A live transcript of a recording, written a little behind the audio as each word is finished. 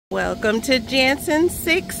Welcome to Janson's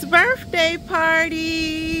 6th birthday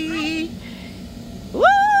party. Woo!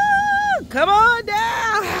 Come on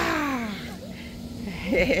down.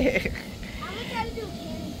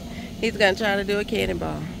 He's gonna try to do a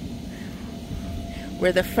cannonball.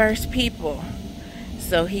 We're the first people,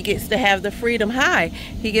 so he gets to have the freedom.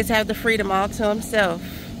 He gets to have the freedom all to himself.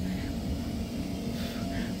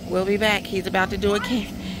 We'll be back. He's about to do a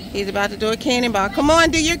cannonball. Come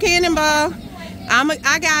on, do your cannonball.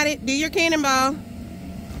 I got it. Do your cannonball.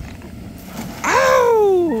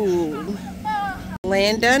 Oh!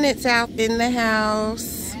 Lan-DonE-it's out in the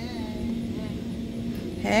house.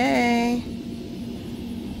 Hey.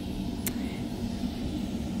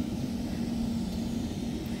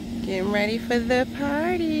 Getting ready for the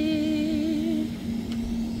party.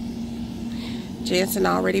 Janson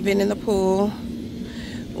already been in the pool.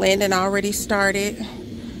 Landon already started.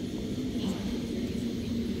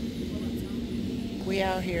 We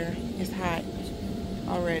out here. It's hot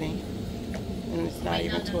already. And it's not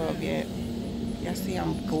even 12 yet. Y'all see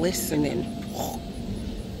I'm glistening.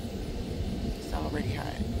 It's already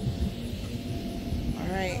hot.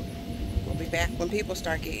 Alright. We'll be back when people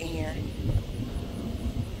start getting here.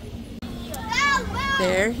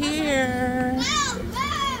 They're here. I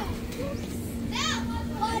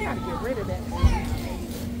gotta get rid of that thing.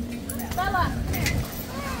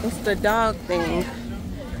 It's the dog thing.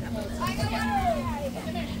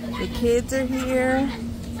 The kids are here.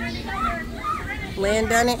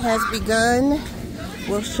 Lan-DonE-it has begun.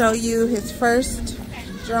 We'll show you his first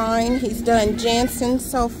drawing. He's done Janson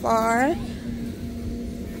so far.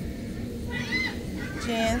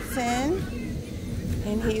 Janson.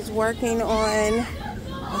 And he's working on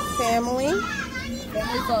a family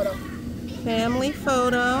photo. Family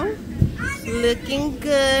photo. Looking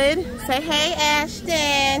good. Say hey,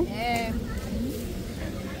 Ashton. Hey.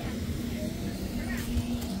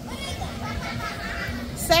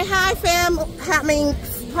 Say hi,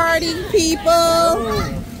 party people.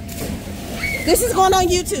 This is going on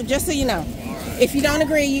YouTube, just so you know. If you don't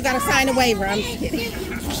agree, you gotta sign a waiver. I'm just kidding.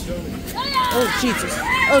 Oh Jesus!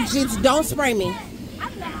 Oh Jesus! Don't spray me.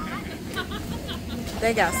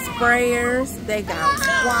 They got sprayers. They got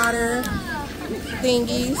water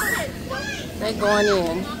thingies. They're going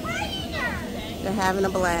in. They're having a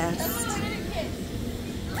blast.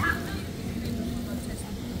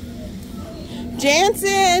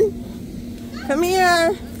 Janson, come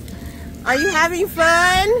here. Are you having fun?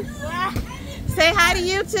 Yeah. Say hi to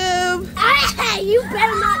YouTube. Hey, you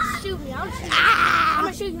better not shoot me. I'm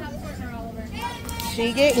gonna shoot you.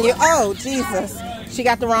 She getting you. Oh, Jesus. She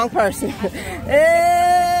got the wrong person.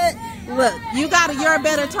 Look, you're a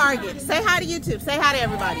better target. Say hi to YouTube. Say hi to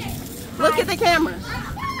everybody. Look at the camera.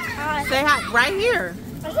 Say hi. Right here.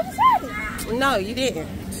 No, you didn't.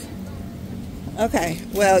 Okay,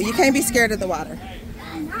 well, you can't be scared of the water.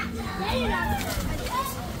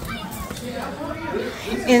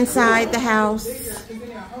 Inside the house,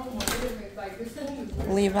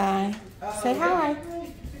 Levi, say hi.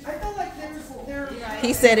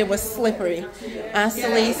 He said it was slippery.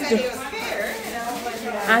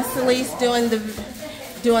 Celeste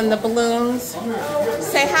doing the balloons.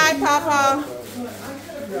 Say hi, Papa.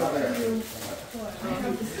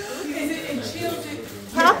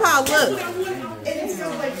 Papa, look.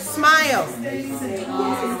 Smile. Say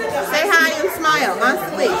hi and smile. On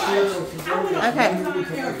Celeste. Okay.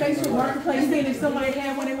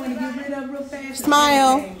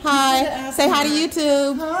 Smile. Hi. Say hi to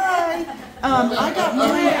YouTube. Hi. I got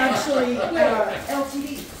mine actually LTD.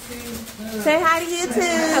 Say hi to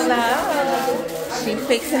YouTube. Hello. She's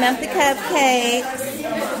fixing up the cupcakes.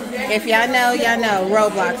 If y'all know,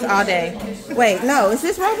 Roblox all day. Wait, no, is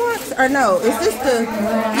this Roblox? Or no, is this the...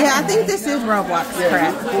 Yeah, I think this is Roblox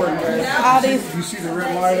crap. All these... You see the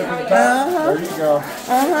red light up at the top? There you go.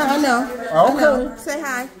 I know. Okay. I know. Say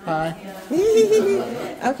hi. Hi.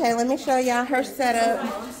 Okay, let me show y'all her setup.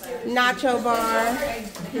 Nacho bar.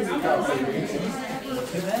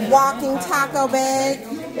 Walking taco bag.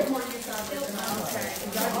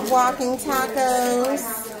 Walking tacos.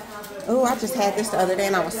 Oh, I just had this the other day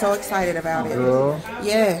and I was so excited about it. Girl.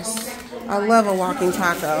 Yes. I love a walking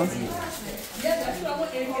taco.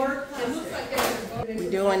 We're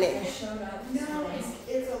doing it.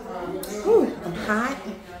 Whew, I'm hot.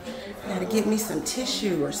 Gotta get me some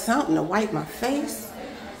tissue or something to wipe my face.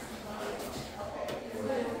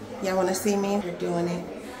 Y'all wanna see me? We're doing it.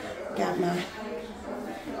 Got my...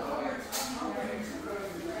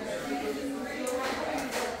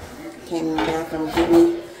 Came in the bathroom, give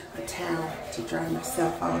me a towel to dry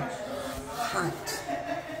myself off. Hot.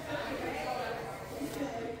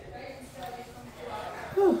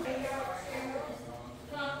 Whew.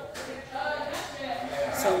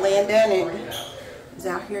 So Lan-DonE-it is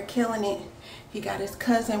out here killing it. He got his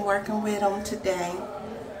cousin working with him today.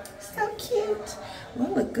 So cute. Well,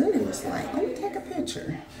 I look good in this light. Let me take a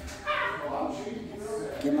picture.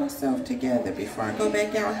 Get myself together before I go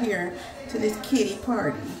back out here to this kitty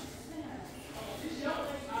party.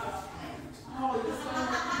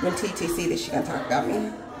 When TT see this, she gonna talk about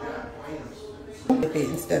me.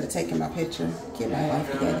 Instead of taking my picture, get my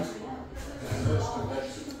life together.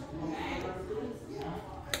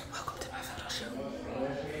 Welcome to my photo shoot.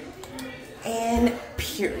 And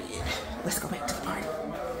period. Let's go back to the party.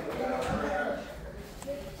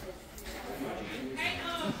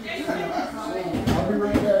 I'll be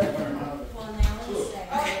right back.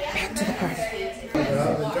 Back to the party.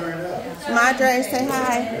 Madre, say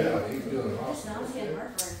hi.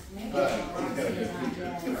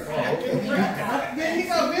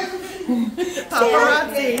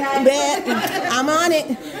 Paparazzi. Bet. I'm on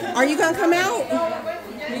it. Are you gonna come out?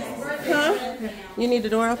 Huh? You need the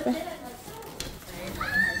door open?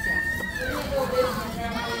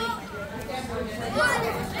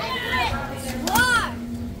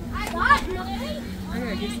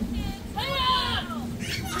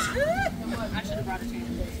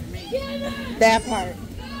 That part.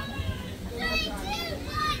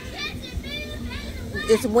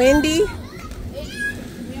 It's windy.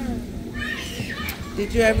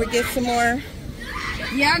 Did you ever get some more?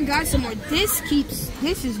 Yeah, I got some more. This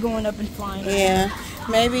is going up and flying. Yeah,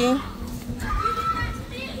 maybe.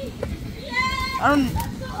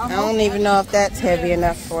 I don't even know if that's heavy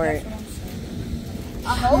enough for it.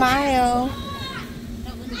 Smile.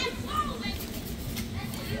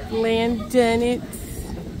 Lan-DonE-it.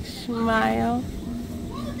 Smile.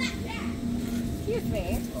 Excuse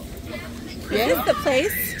me. Yeah. Is this the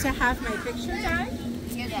place to have my picture done?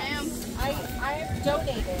 Yes, ma'am. I have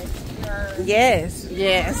donated your Yes.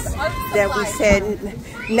 art That we supplies. said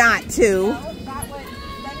not to. That would,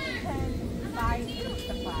 then you can buy art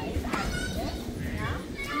supplies. Yeah?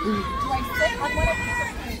 Do I sit on one of these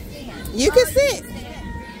or can I stand? You can sit.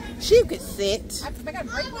 She could sit. I got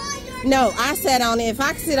break one? No, I sat on it. If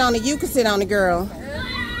I could sit on it, you could sit on it, girl.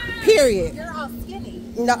 Period. You're all skinny.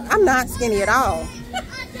 No, I'm not skinny at all.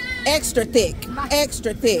 Extra thick.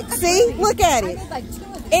 Extra thick. See? Look at I it. did like 2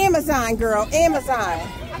 of these. Amazon, girl. Amazon. I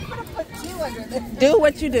could have put 2 under this. Do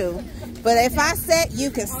what you do. But if I sit,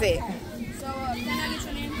 you can sit. So, can I get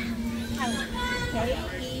your name?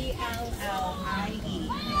 K-E-L-L-I-E.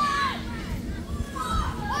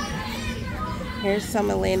 Here's some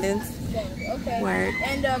of Landon's Okay. work.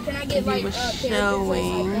 And can I get He like was characters?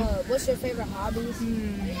 showing. What's your favorite hobbies?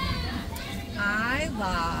 I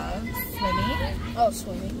love swimming. Oh,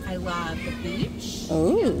 swimming. I love the beach.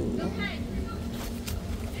 Ooh.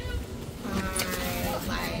 I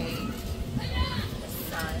like the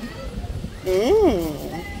sun.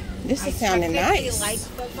 This is sounding I nice. like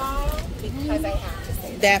football because I have to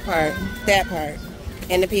say That part. That part.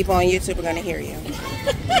 And the people on YouTube are going to hear you.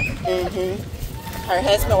 Her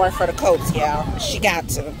husband worked for the Colts, y'all. She got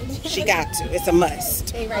to. She got to. It's a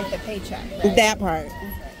must. they write the paycheck. That part.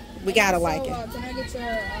 We got to like it. Can I get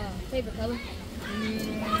your favorite color?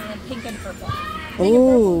 Pink and purple.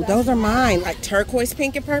 Ooh, those are mine. Like turquoise,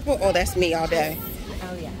 pink, and purple. Oh, that's me all day.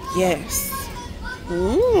 Oh yeah. Yes.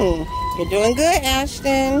 Ooh, you're doing good,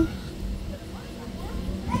 Ashton.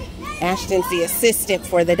 Ashton's the assistant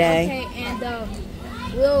for the day. Okay, and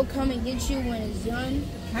we'll come and get you when it's done.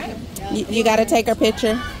 Okay. You got to take her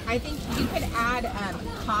picture. I think you could add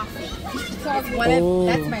coffee. That's that's my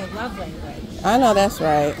love language. I know that's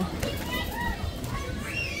right.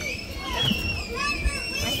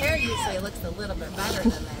 My hair usually looks a little bit better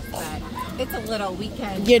than this, but it's a little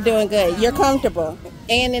weekend. You're doing good. You're comfortable.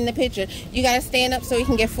 And in the picture. You got to stand up so you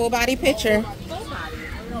can get full body picture. Full body.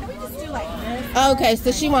 Can we just do like this? Okay,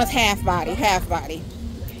 so she wants half body. Half body.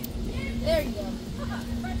 There you go.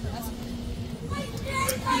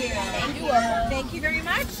 Thank you very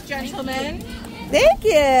much, gentlemen. Thank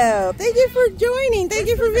you. Thank you for joining. Thank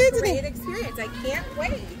you for visiting. Great experience. I can't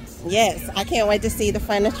wait. Yes, I can't wait to see the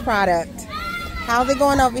finished product. How's it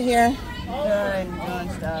going over here? Good, doing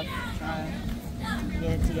stuff. Trying to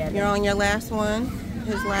get it together. You're on your last one?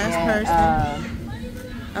 His last person?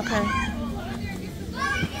 Okay.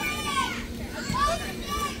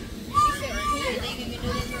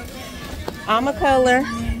 I'm a color.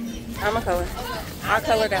 I'll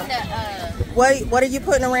color them. What are you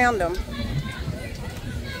putting around them?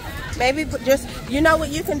 Maybe just, you know what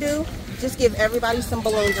you can do? Just give everybody some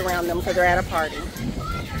balloons around them because they're at a party.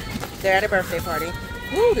 They're at a birthday party.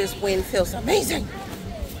 Ooh, this wind feels amazing.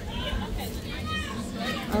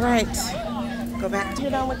 All right. Go back.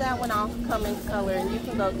 You're done with that one. I'll come and color and you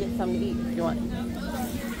can go get something to eat if you want.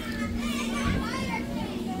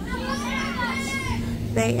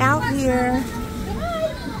 They out here.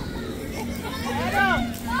 Adam.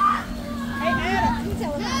 Hey, Adam. Go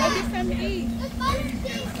get something to eat.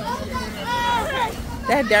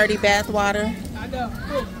 That dirty bath water. I know.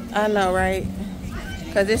 I know, right?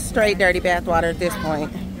 Because it's straight dirty bath water at this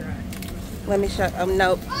point. Let me show.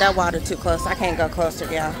 Nope, that water too close. I can't go closer,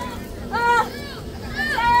 y'all.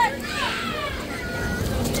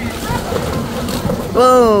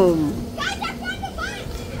 Boom.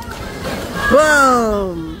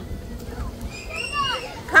 Boom.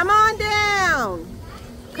 Come on down.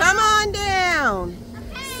 Come on down.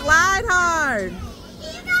 Slide hard.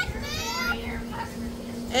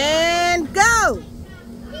 And go.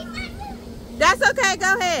 That's okay.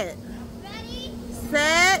 Go ahead.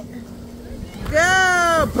 Set.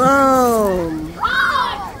 Go. Boom.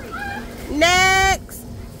 Next.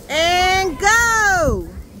 And go.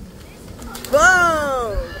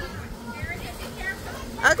 Boom.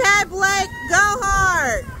 Okay, Blake. Go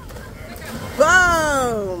hard.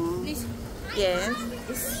 Boom. Yes.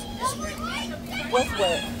 What's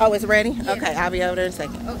what? Oh, it's ready? Okay, I'll be over there in a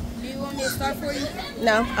second. Oh, do you want me to start for you?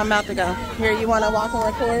 No, I'm about to go. Here, you want to walk and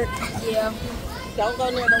record? Yeah. Don't go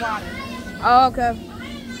near the water. Oh, okay.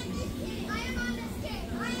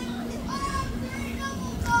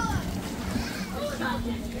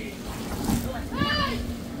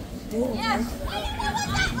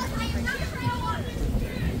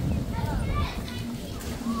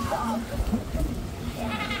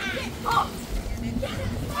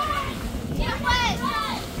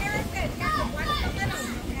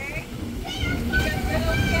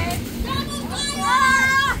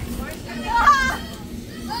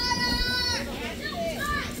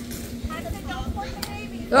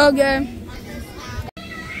 Okay.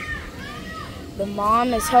 The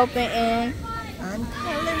mom is helping in. I'm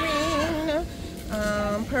coloring.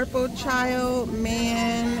 Purple child,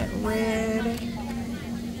 man, red.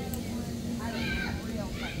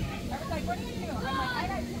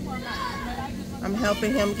 I'm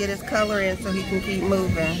helping him get his color in so he can keep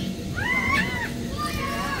moving.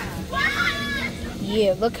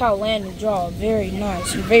 Yeah, look how Landon draw. Very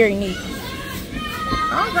nice. Very neat.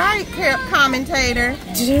 All right, commentator.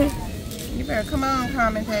 You better come on,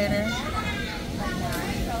 commentator.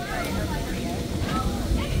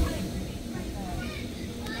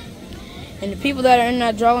 And the people that are in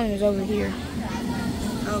that drawing is over here.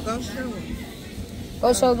 Oh, go show them.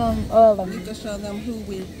 Go show them. You can show them who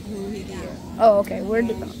he did. Oh, okay. Where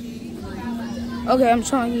did? Okay, I'm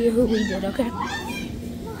showing you who we did. Okay.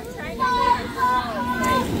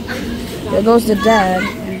 There goes the dad,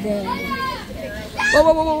 and then. Whoa,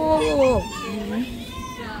 whoa, whoa, whoa, whoa, whoa.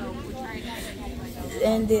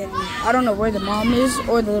 And then I don't know where the mom is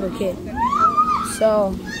or the little kid.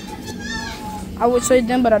 So I would show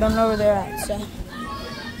them, but I don't know where they're at. So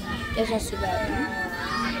it's not too bad.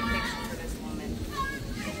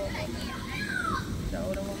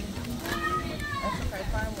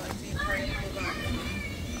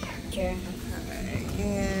 Okay.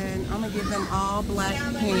 And I'm gonna give them all black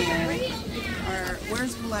pens. Or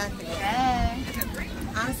where's black again?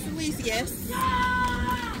 Celise, yes.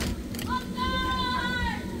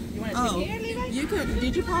 Oh, you could.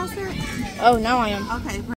 Did you pause that? Oh, now I am.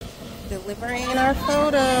 Okay. Delivering our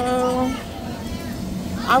photo.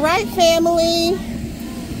 All right, family.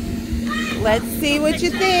 Let's see what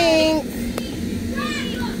you think.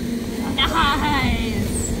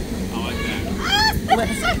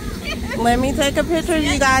 Nice. Let me take a picture of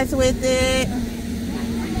you guys with it.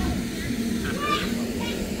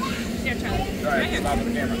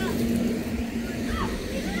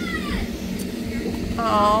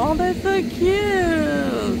 Oh, that's so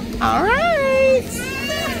cute. All right.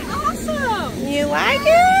 Awesome. You like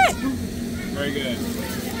it? Very good.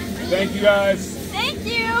 Thank you, guys. Thank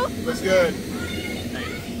you. Looks good.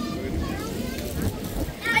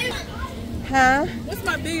 Huh? What's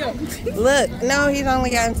my bill? Look, no, he's only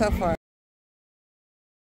gotten so far.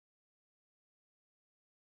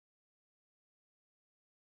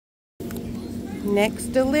 Next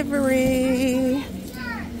delivery.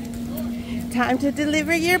 Time to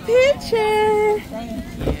deliver your picture. Thank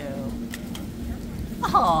you.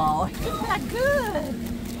 Oh, isn't that good?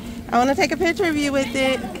 I want to take a picture of you with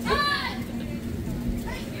it.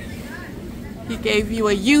 He gave you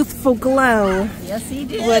a youthful glow. Yes, he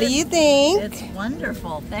did. What do you think? It's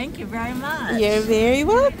wonderful. Thank you very much. You're very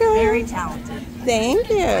welcome. Very talented. Thank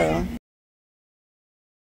you.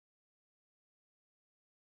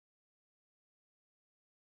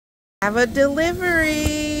 Have a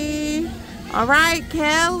delivery. All right,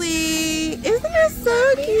 Kelly. Isn't it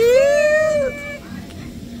so cute?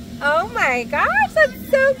 Oh Oh my gosh, that's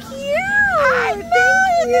so cute. I know,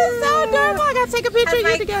 it's so adorable. I gotta take a picture of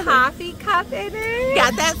you together. Coffee cup in it.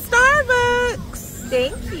 Got that Starbucks.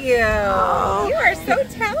 Thank you. Oh. You are so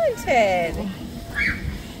talented.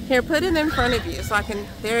 Here, put it in front of you so I can,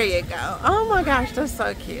 there you go. Oh my gosh, that's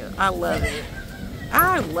so cute. I love it.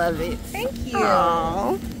 I love it. Thank you.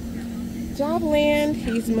 Aww. Job land.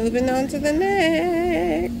 He's moving on to the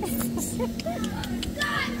next.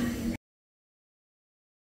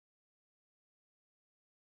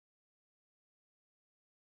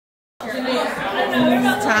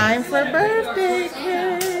 Time for birthday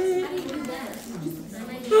cake.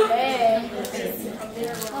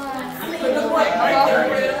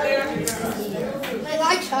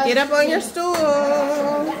 Get up on your stool.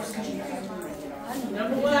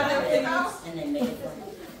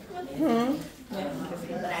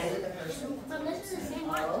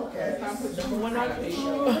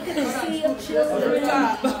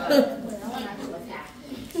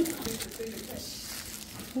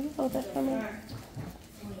 Can you hold that for me?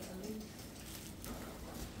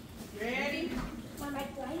 Ready? All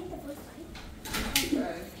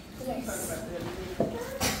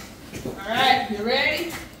right, you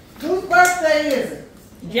ready? Whose birthday is it?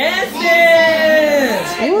 Janson!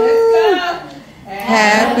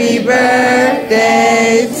 Happy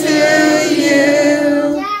birthday to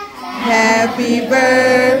you. Happy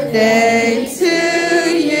birthday to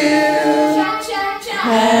you.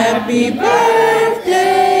 Happy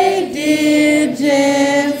birthday, dear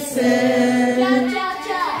Janson.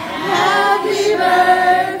 Happy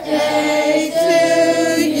birthday to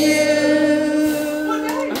you.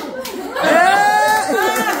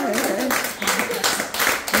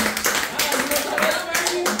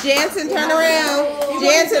 Janson, turn around.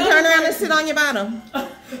 Janson, turn around and sit on your bottom.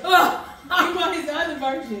 You want his other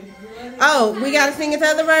version. Oh, we gotta sing his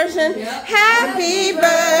other version? Yep. Happy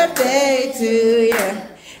birthday to you.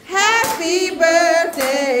 Happy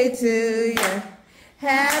birthday to you.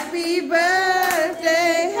 Happy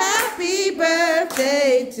birthday, happy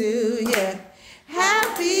birthday to you.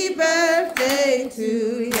 Happy birthday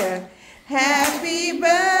to you. Happy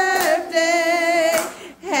birthday,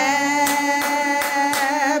 happy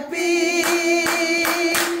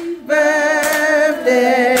birthday,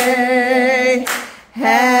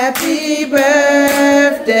 happy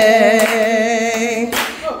birthday,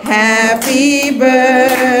 happy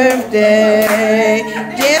birthday.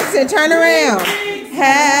 Janson, turn around.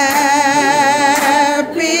 Happy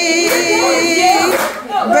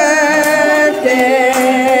birthday,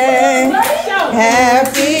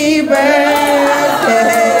 happy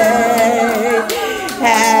birthday,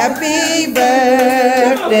 happy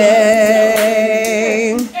birthday.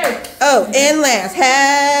 Oh, and last,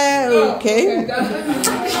 okay.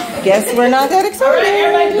 Guess we're not that excited. All right,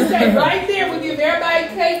 everybody just stay right there. We'll give everybody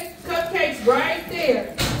cupcakes right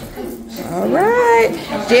there. All right.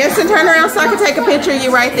 Janson, turn around so I can take a picture of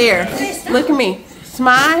you right there. Look at me.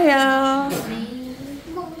 Smile.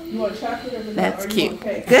 You want chocolate or vanilla? That's cute.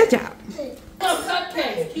 Good job.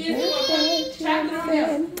 Cupcakes. Kids want chocolate or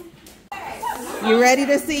milk? You ready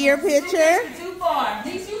to see your picture? Too far.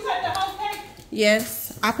 Niece, you cut the whole cake?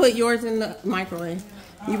 Yes. I put yours in the microwave.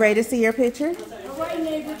 You ready to see your picture? All right,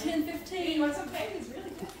 neighbor, 10:15. What's okay? It's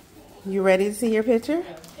really good. You ready to see your picture?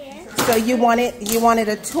 So you wanted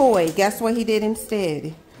a toy. Guess what he did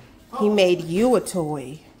instead? He made you a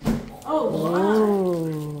toy. Oh,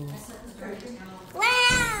 Ooh.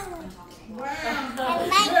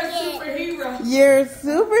 You're a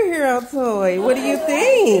superhero toy. What do you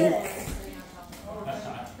think?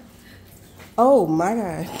 Oh my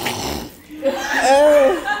God.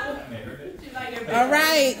 All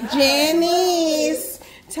right, Janice.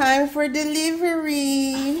 Time for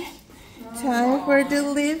delivery. Time for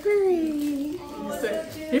delivery.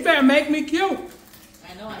 he better make me cute.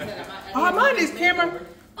 Oh, mine is camera.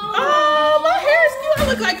 Oh, my hair is cute. I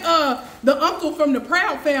look like the uncle from the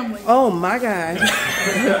Proud Family. Oh my God.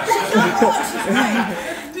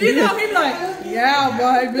 Do you know he like, yeah,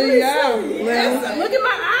 baby, yeah. Look at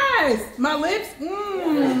my eyes, my lips.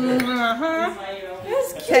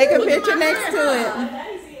 Take a picture next to it.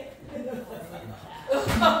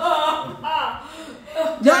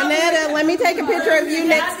 Jonetta, let me take a picture of you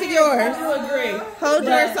next to yours. Hold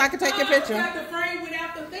yours so I can take your picture. Got the frame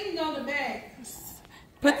without the thing on the back.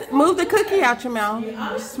 Move the cookie out your mouth.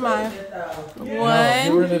 Smile.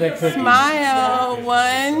 One. Smile.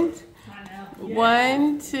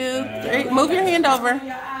 One, 2, 3. Move your hand over.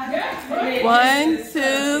 1, 2,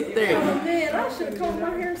 3. Man, I should have combed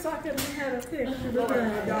my hair so I could have had a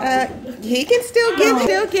picture. He can still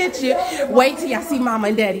get you. Wait till y'all see Mama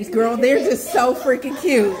and Daddy's, girl. They're just so freaking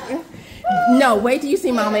cute. No, wait till you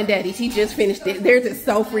see Mama and Daddy's. He just finished it. Theirs is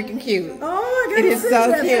so freaking cute. Oh, it is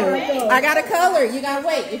so cute. I got a color. You gotta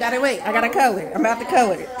wait. You gotta wait. I got a color. I'm about to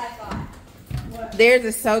color it. Theirs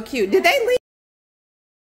is so cute. Did they leave?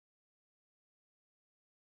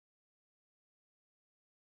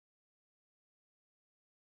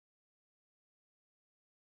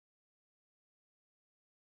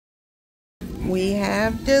 We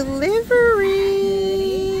have delivery.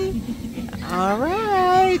 All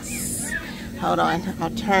right. Hold on. I'll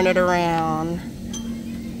turn it around.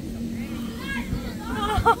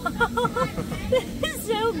 Oh, this is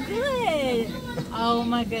so good. Oh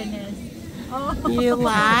my goodness. Oh, You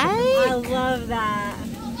like? I love that.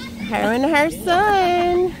 Her and her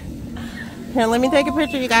son. Here, let me take a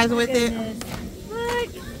picture, you guys, with it. Look.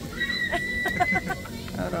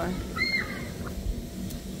 Hold on.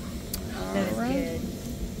 That was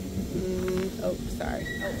good. Oh, sorry.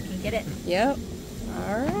 Oh, can you get it? Yep.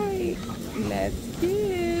 All right. That's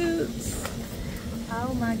cute.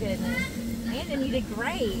 Oh my goodness. Landon, you did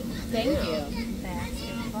great. Thank you.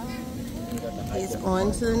 Basketball. He's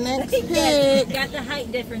on to the next pick. Got the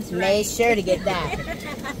height difference right. Made sure to get that.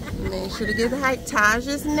 Make sure to get the height. Taj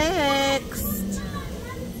is next.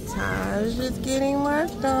 Taj is getting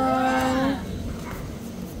worked on.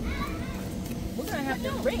 We're gonna have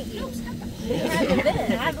to rate you. We have an event.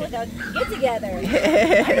 Have like a get together. I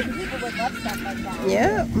think people would love stuff like that.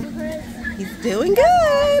 Yep. He's doing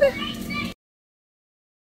good.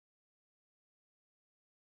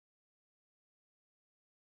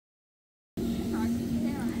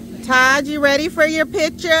 Todd, you ready for your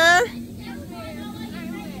picture?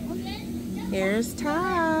 Here's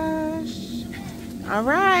Tosh. All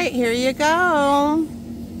right, here you go.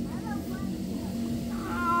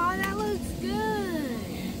 Oh, that looks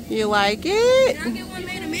good. You like it? Can I get one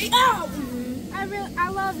made of me? Oh, I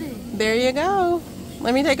love it. There you go.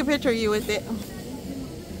 Let me take a picture of you with it.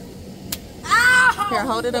 Ow! Here,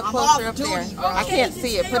 hold it up closer up there. I can't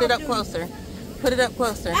see it. Put it up closer. Put it up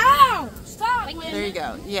closer. Ow! Stop. There you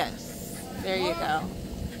go. Yes. There you go.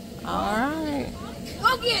 All right.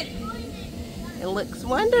 Go get it. It looks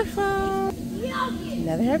wonderful.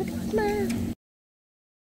 Another happy Christmas.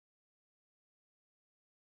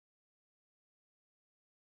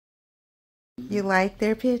 You like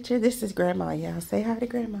their picture? This is Grandma, y'all. Say hi to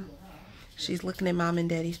Grandma. She's looking at Mom and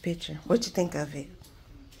Daddy's picture. What you think of it?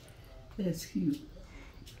 That's cute.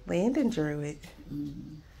 Landon drew it.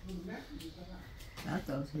 I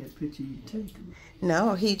thought he had a picture you take.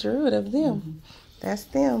 No, he drew it of them. That's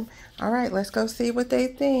them. All right, let's go see what they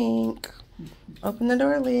think. Open the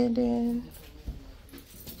door, Landon.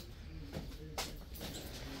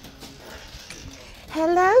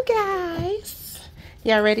 Hello, guys.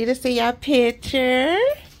 Y'all ready to see your picture?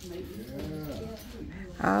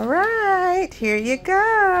 All right, here you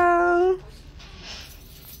go.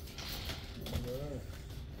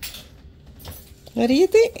 What do you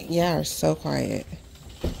think? Y'all are so quiet.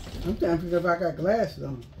 I'm trying to figure if I got glasses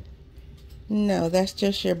on. No, that's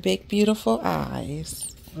just your big, beautiful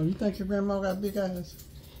eyes. Oh, you think your grandma got big eyes?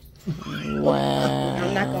 Wow.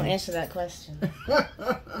 I'm not going to answer that question.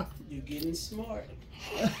 You're getting smart.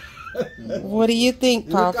 What do you think,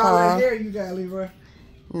 Look all that Papa? hair you got, Leroy.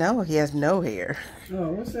 No, he has no hair. Oh,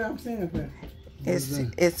 what's that I'm saying up there?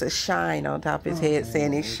 It's a shine on top of his head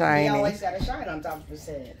saying he's He shining. always got a shine on top of his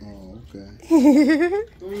head. Oh, okay.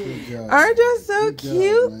 Good job. Aren't y'all so Good job,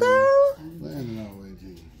 cute, Landon. though? Landon always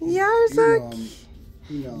do. Y'all are so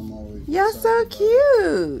You know I'm always y'all so excited about it.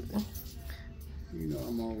 cute. You know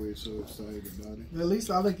I'm always so excited about it. At least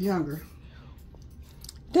I look younger.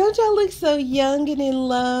 Don't y'all look so young and in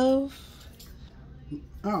love?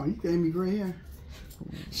 Oh, you gave me gray hair.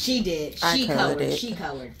 She did. I She colored colored. it. She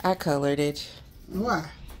colored. I colored it. Why?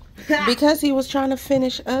 Because he was trying to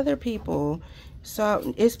finish other people.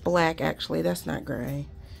 So it's black, actually. That's not gray.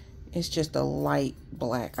 It's just a light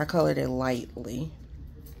black. I colored it lightly.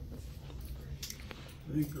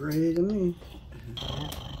 You gray to me.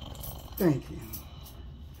 Thank you.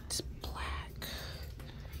 It's black.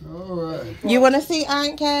 All right. You want to see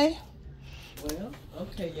Aunt Kay? Well,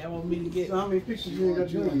 okay, y'all want me to get... So how many pictures you ain't got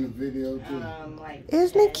You in the doing? video too. Like,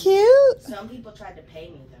 Isn't it cute? some people tried to pay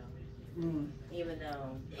me though. Even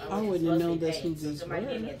though I wouldn't have known that's who so these somebody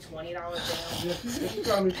were. gave me a $20 down, You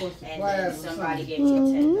called me for and then supplies or somebody something. gave me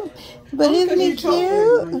a $10 down. But isn't it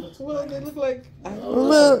cute? Well, they look like...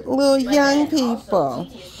 Little young people.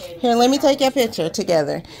 Here, let me take your picture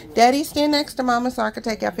together. Daddy, stand next to Mama so I can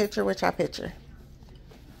take your picture with your picture.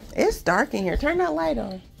 It's dark in here. Turn that light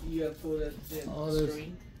on. You got to pull that All this.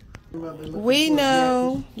 screen. We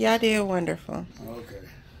know. Y'all did wonderful. Okay.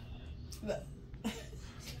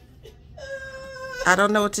 I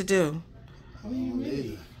don't know what to do.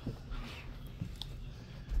 Neither.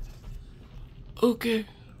 Okay.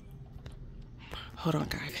 Hold on,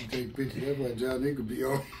 guys. Take pictures. That's why John could be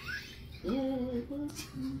on.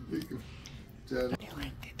 John. I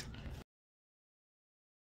liked it.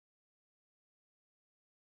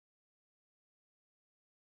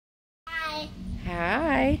 Hi.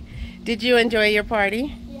 Hi. Did you enjoy your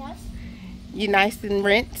party? Yes. You nice and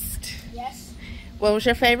rinsed? Yes. What was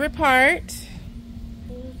your favorite part?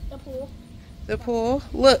 The pool. The pool.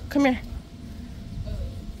 Look, come here.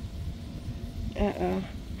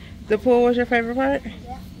 The pool was your favorite part?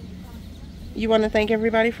 Yeah. You want to thank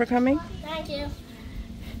everybody for coming? Thank you.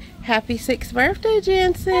 Happy 6th birthday,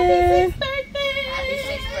 Janson. Happy 6th birthday. Happy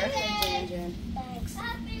 6th birthday, Jan. Thanks.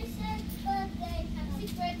 Happy 6th birthday. Happy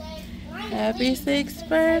 6th birthday. Happy 6th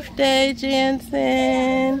birthday,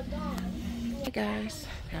 Janson. Hey guys,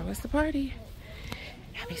 that was the party.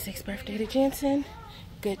 Happy 6th birthday to Janson.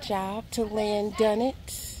 Good job to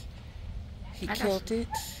Lan-DonE-it. He killed it.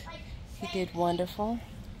 He did wonderful.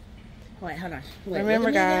 Wait, hold on.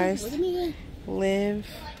 Remember, guys, live,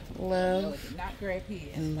 love, Not great.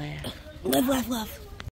 and laugh. Live, laugh, love.